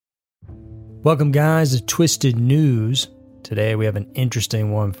Welcome, guys, to Twisted News. Today we have an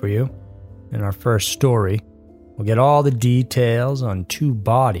interesting one for you. In our first story, we'll get all the details on two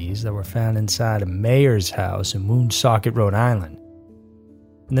bodies that were found inside a mayor's house in Woonsocket, Rhode Island.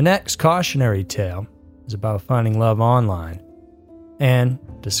 And the next cautionary tale is about finding love online and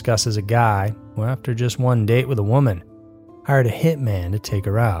discusses a guy who, after just one date with a woman, hired a hitman to take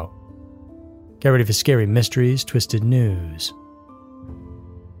her out. Get ready for Scary Mysteries, Twisted News.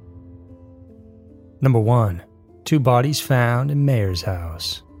 Number 1. Two bodies found in mayor's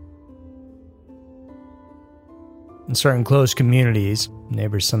house. In certain close communities,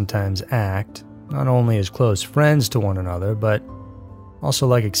 neighbors sometimes act not only as close friends to one another, but also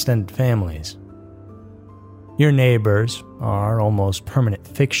like extended families. Your neighbors are almost permanent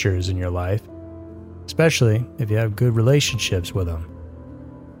fixtures in your life, especially if you have good relationships with them.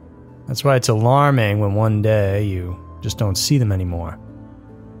 That's why it's alarming when one day you just don't see them anymore.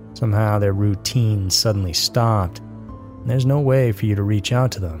 Somehow their routine suddenly stopped, and there's no way for you to reach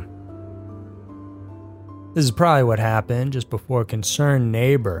out to them. This is probably what happened just before a concerned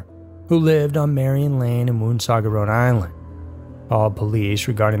neighbor who lived on Marion Lane in Woonsocket, Rhode Island, called police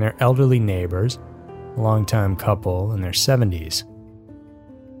regarding their elderly neighbors, a longtime couple in their 70s.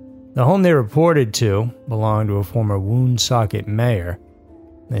 The home they reported to belonged to a former Woonsocket mayor.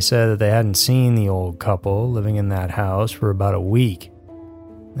 They said that they hadn't seen the old couple living in that house for about a week.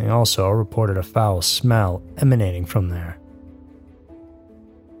 They also reported a foul smell emanating from there.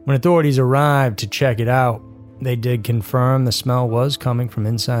 When authorities arrived to check it out, they did confirm the smell was coming from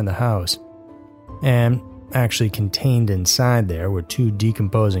inside the house, and actually contained inside there were two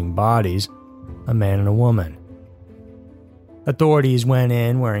decomposing bodies, a man and a woman. Authorities went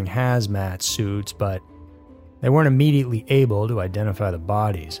in wearing hazmat suits, but they weren't immediately able to identify the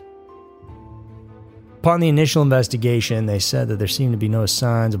bodies. Upon the initial investigation, they said that there seemed to be no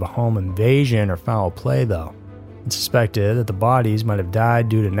signs of a home invasion or foul play, though, and suspected that the bodies might have died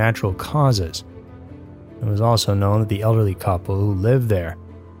due to natural causes. It was also known that the elderly couple who lived there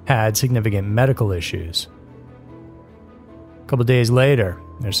had significant medical issues. A couple days later,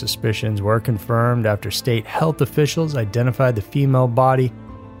 their suspicions were confirmed after state health officials identified the female body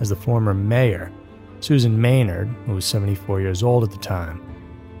as the former mayor, Susan Maynard, who was 74 years old at the time.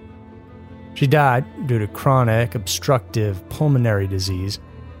 She died due to chronic obstructive pulmonary disease,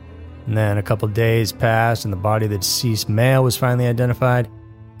 and then a couple days passed and the body of the deceased male was finally identified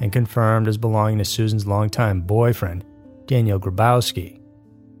and confirmed as belonging to Susan's longtime boyfriend, Daniel Grabowski,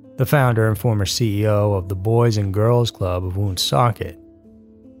 the founder and former CEO of the Boys and Girls Club of Woonsocket,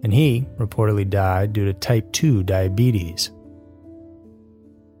 and he reportedly died due to type 2 diabetes.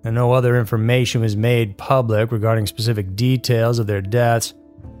 And no other information was made public regarding specific details of their deaths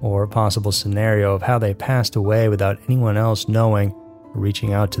or a possible scenario of how they passed away without anyone else knowing or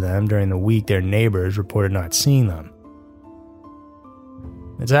reaching out to them during the week their neighbors reported not seeing them.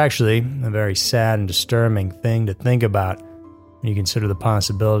 It's actually a very sad and disturbing thing to think about when you consider the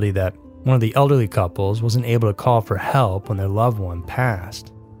possibility that one of the elderly couples wasn't able to call for help when their loved one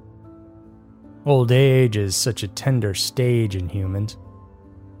passed. Old age is such a tender stage in humans.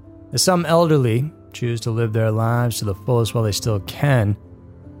 As some elderly choose to live their lives to the fullest while they still can,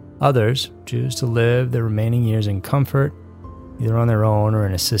 others choose to live their remaining years in comfort, either on their own or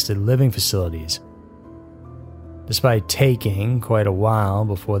in assisted living facilities. Despite taking quite a while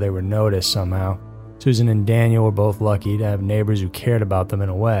before they were noticed somehow, Susan and Daniel were both lucky to have neighbors who cared about them in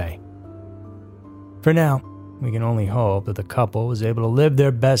a way. For now, we can only hope that the couple was able to live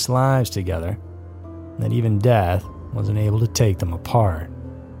their best lives together, and that even death wasn't able to take them apart.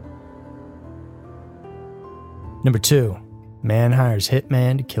 Number 2. Man hires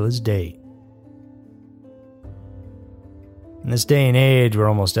hitman to kill his date. In this day and age where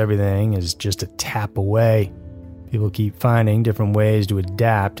almost everything is just a tap away, people keep finding different ways to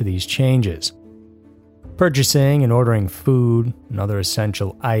adapt to these changes. Purchasing and ordering food and other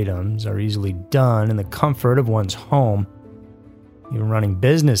essential items are easily done in the comfort of one's home. Even running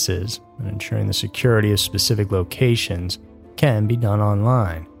businesses and ensuring the security of specific locations can be done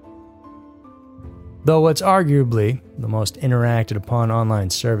online. Though what's arguably the most interacted upon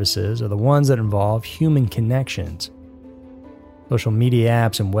online services are the ones that involve human connections. Social media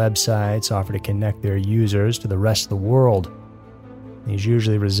apps and websites offer to connect their users to the rest of the world. These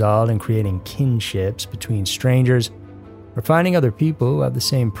usually result in creating kinships between strangers or finding other people who have the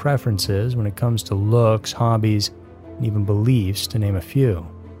same preferences when it comes to looks, hobbies, and even beliefs, to name a few.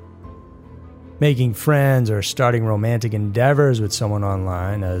 Making friends or starting romantic endeavors with someone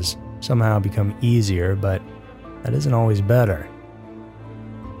online has somehow become easier, but that isn't always better.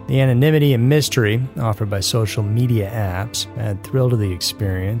 The anonymity and mystery offered by social media apps add thrill to the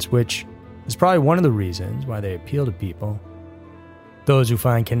experience, which is probably one of the reasons why they appeal to people. Those who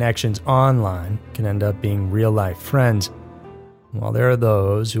find connections online can end up being real-life friends, while there are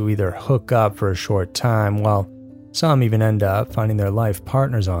those who either hook up for a short time, while some even end up finding their life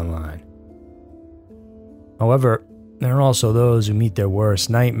partners online. However, there are also those who meet their worst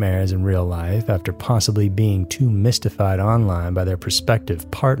nightmares in real life after possibly being too mystified online by their prospective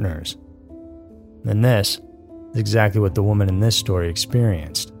partners. And this is exactly what the woman in this story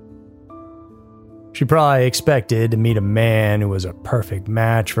experienced. She probably expected to meet a man who was a perfect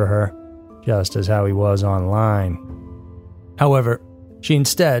match for her, just as how he was online. However, she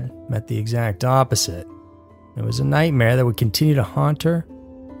instead met the exact opposite. It was a nightmare that would continue to haunt her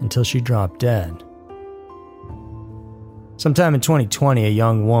until she dropped dead. Sometime in 2020, a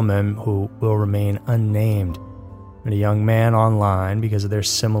young woman who will remain unnamed met a young man online because of their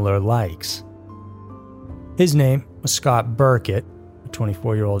similar likes. His name was Scott Burkett, a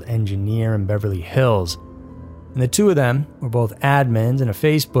 24-year-old engineer in Beverly Hills, and the two of them were both admins in a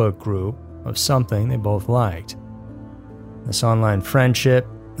Facebook group of something they both liked. This online friendship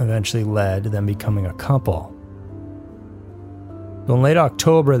eventually led to them becoming a couple. So in late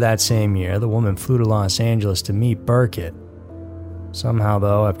October of that same year, the woman flew to Los Angeles to meet Burkett. Somehow,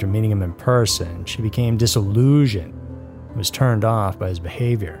 though, after meeting him in person, she became disillusioned and was turned off by his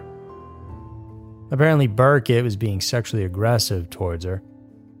behavior. Apparently, Burkett was being sexually aggressive towards her.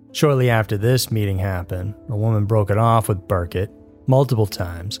 Shortly after this meeting happened, the woman broke it off with Burkett multiple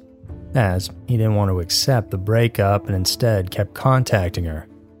times, as he didn't want to accept the breakup and instead kept contacting her.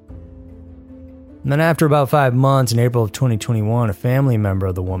 And then after about 5 months, in April of 2021, a family member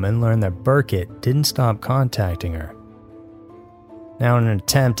of the woman learned that Burkett didn't stop contacting her. Now, in an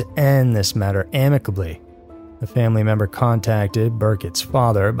attempt to end this matter amicably, the family member contacted Burkett's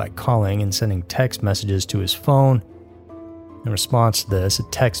father by calling and sending text messages to his phone. In response to this, a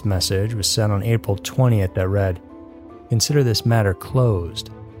text message was sent on April 20th that read, "Consider this matter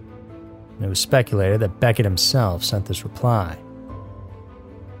closed." And it was speculated that Beckett himself sent this reply.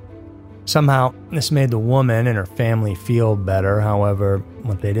 Somehow, this made the woman and her family feel better. However,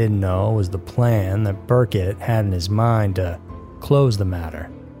 what they didn't know was the plan that Burkett had in his mind to close the matter.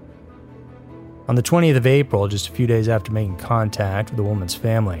 On the 20th of April, just a few days after making contact with the woman's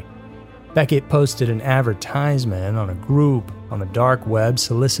family, Beckett posted an advertisement on a group on the dark web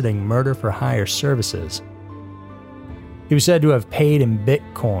soliciting murder-for-hire services. He was said to have paid in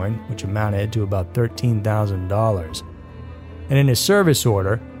Bitcoin, which amounted to about $13,000. And in his service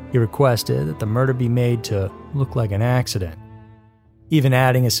order, he requested that the murder be made to look like an accident, even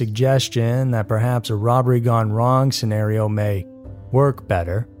adding a suggestion that perhaps a robbery gone wrong scenario may work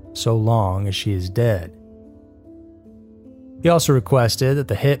better so long as she is dead. He also requested that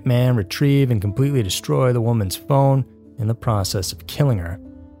the hitman retrieve and completely destroy the woman's phone in the process of killing her.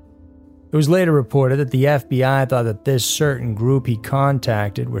 It was later reported that the FBI thought that this certain group he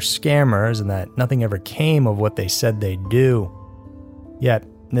contacted were scammers and that nothing ever came of what they said they'd do. Yet,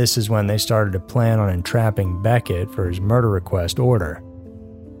 this is when they started to plan on entrapping Beckett for his murder request order.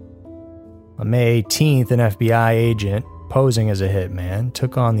 On May 18th, an FBI agent, posing as a hitman,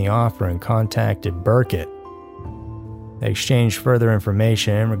 took on the offer and contacted Burkett. They exchanged further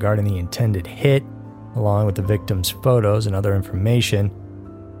information regarding the intended hit, along with the victim's photos and other information.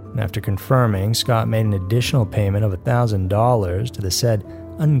 And after confirming, Scott made an additional payment of $1,000 to the said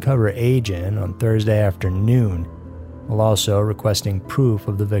undercover agent on Thursday afternoon, while also requesting proof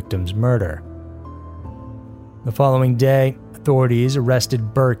of the victim's murder. The following day, authorities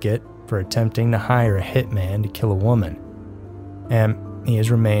arrested Burkett for attempting to hire a hitman to kill a woman, and he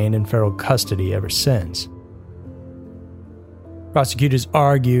has remained in federal custody ever since. Prosecutors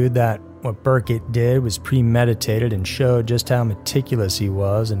argued that what Burkett did was premeditated and showed just how meticulous he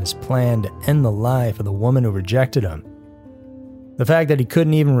was in his plan to end the life of the woman who rejected him. The fact that he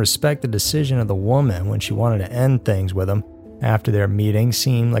couldn't even respect the decision of the woman when she wanted to end things with him after their meeting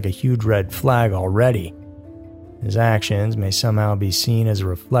seemed like a huge red flag already. His actions may somehow be seen as a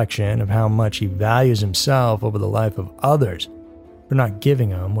reflection of how much he values himself over the life of others for not giving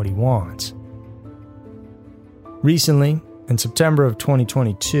him what he wants. Recently, in September of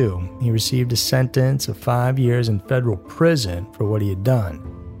 2022, he received a sentence of 5 years in federal prison for what he had done.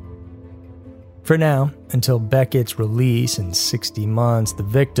 For now, until Beckett's release in 60 months, the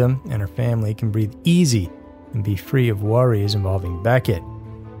victim and her family can breathe easy and be free of worries involving Beckett.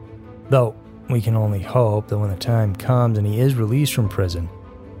 Though, we can only hope that when the time comes and he is released from prison,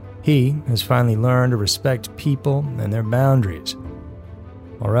 he has finally learned to respect people and their boundaries.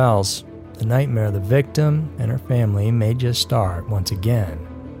 Or else, the nightmare of the victim and her family may just start once again.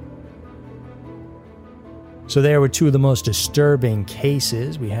 So there were two of the most disturbing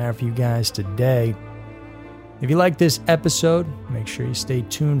cases we have for you guys today. If you like this episode, make sure you stay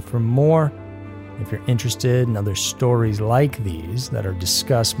tuned for more. If you're interested in other stories like these that are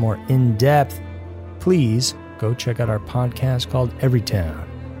discussed more in depth, please go check out our podcast called Everytown.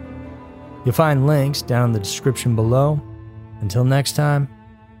 You'll find links down in the description below. Until next time,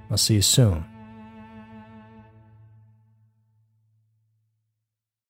 I'll see you soon.